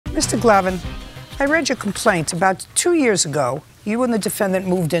Mr. Glavin, I read your complaint. About 2 years ago, you and the defendant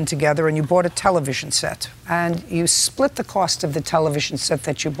moved in together and you bought a television set. And you split the cost of the television set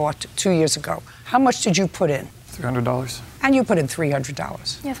that you bought 2 years ago. How much did you put in? $300. And you put in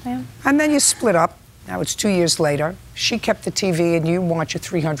 $300. Yes, ma'am. And then you split up. Now it's 2 years later. She kept the TV and you want your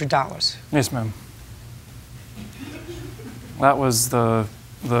 $300. Yes, ma'am. That was the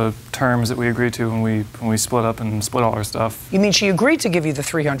terms that we agreed to when we split up and split all our stuff. You mean she agreed to give you the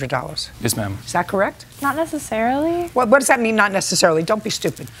 $300? Yes, ma'am. Is that correct? Not necessarily. What does that mean, not necessarily? Don't be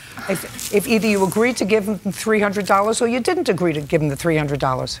stupid. If either you agreed to give him $300 or you didn't agree to give him the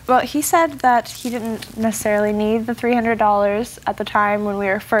 $300. Well, he said that he didn't necessarily need the $300 at the time when we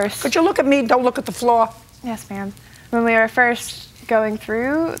were first... Could you look at me? Don't look at the floor. Yes, ma'am. When we were first going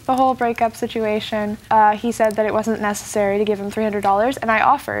through the whole breakup situation, he said that it wasn't necessary to give him $300, and I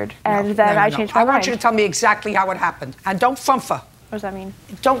offered, and then I changed my mind. I want you to tell me exactly how it happened, and don't fumfa. What does that mean?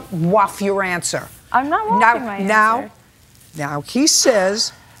 Don't waff your answer. I'm not waffing my answer. Now, he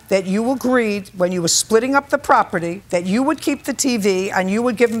says that you agreed when you were splitting up the property that you would keep the TV and you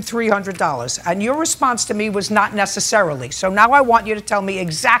would give him $300, and your response to me was not necessarily. So now I want you to tell me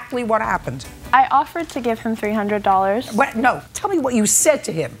exactly what happened. I offered to give him $300. What? No, tell me what you said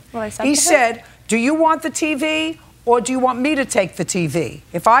to him. What I said He to him? said, do you want the TV or do you want me to take the TV?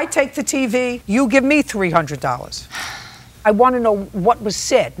 If I take the TV, you give me $300. I want to know what was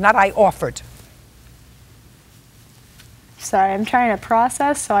said, not I offered. Sorry, I'm trying to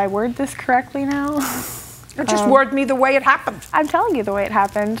process, so I word this correctly now. Just word me the way it happened. I'm telling you the way it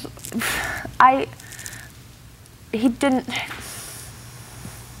happened. He didn't...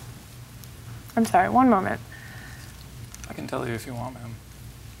 I'm sorry, one moment. I can tell you if you want, ma'am.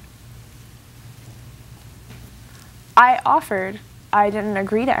 I offered. I didn't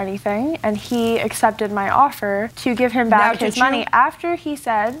agree to anything, and he accepted my offer to give him back his money after he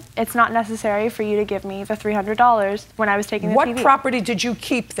said it's not necessary for you to give me the $300 when I was taking the TV. What property did you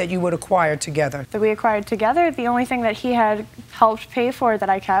keep that you would acquire together? That we acquired together, the only thing that he had helped pay for that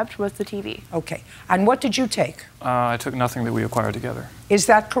I kept was the TV. Okay. And what did you take? I took nothing that we acquired together. Is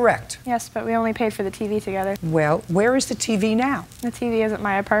that correct? Yes, but we only paid for the TV together. Well, where is the TV now? The TV is at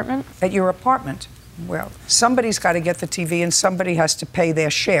my apartment. At your apartment? Well, somebody's got to get the TV and somebody has to pay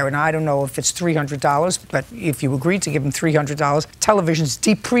their share. And I don't know if it's $300, but if you agreed to give them $300, televisions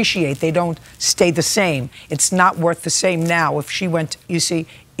depreciate. They don't stay the same. It's not worth the same now. If she went, you see,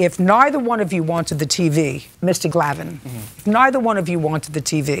 if neither one of you wanted the TV, Mr. Glavin, if neither one of you wanted the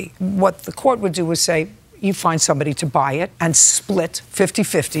TV, what the court would do is say, you find somebody to buy it and split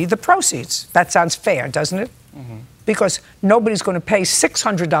 50-50 the proceeds. That sounds fair, doesn't it? Because nobody's going to pay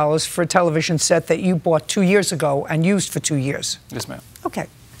 $600 for a television set that you bought 2 years ago and used for 2 years. Yes, ma'am. Okay.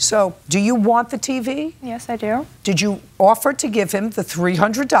 So, do you want the TV? Yes, I do. Did you offer to give him the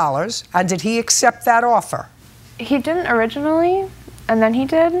 $300, and did he accept that offer? He didn't originally, and then he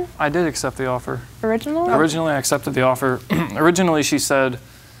did. I did accept the offer. Originally? Originally, I accepted the offer. Originally, she said,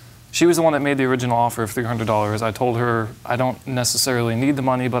 she was the one that made the original offer of $300. I told her I don't necessarily need the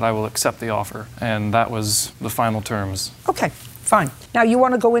money, but I will accept the offer. And that was the final terms. Okay, fine. Now, you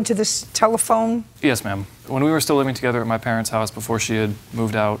want to go into this telephone? Yes, ma'am. When we were still living together at my parents' house before she had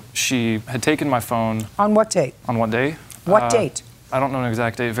moved out, she had taken my phone. On what date? On what day? What date? I don't know an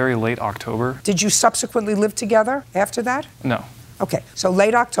exact date. Very late October. Did you subsequently live together after that? No. Okay, so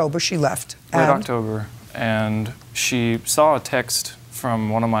late October she left. Late October, and she saw a text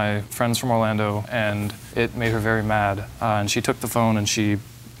from one of my friends from Orlando, and it made her very mad. And she took the phone and she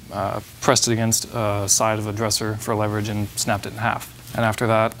pressed it against a side of a dresser for leverage and snapped it in half. And after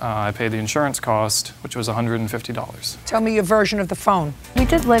that, I paid the insurance cost, which was $150. Tell me your version of the phone. We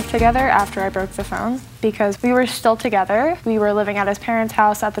did live together after I broke the phone because we were still together. We were living at his parents'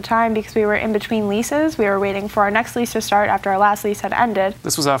 house at the time because we were in between leases. We were waiting for our next lease to start after our last lease had ended.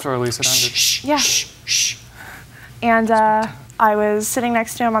 This was after our lease had ended. Shh, yeah. Shh, shh. And I was sitting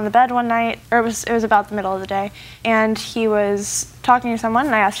next to him on the bed one night, or it was about the middle of the day, and he was talking to someone,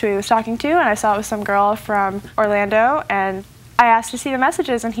 and I asked who he was talking to, and I saw it was some girl from Orlando, and I asked to see the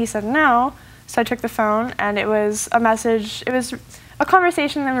messages, and he said no. So I took the phone, and it was a message. It was a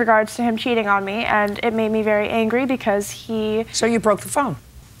conversation in regards to him cheating on me, and it made me very angry because he... So you broke the phone?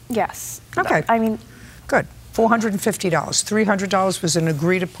 Yes. Okay. I mean... Good. $450. $300 was an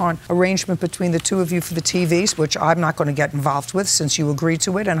agreed-upon arrangement between the two of you for the TVs, which I'm not going to get involved with since you agreed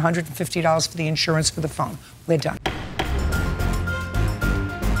to it, and $150 for the insurance for the phone. We're done.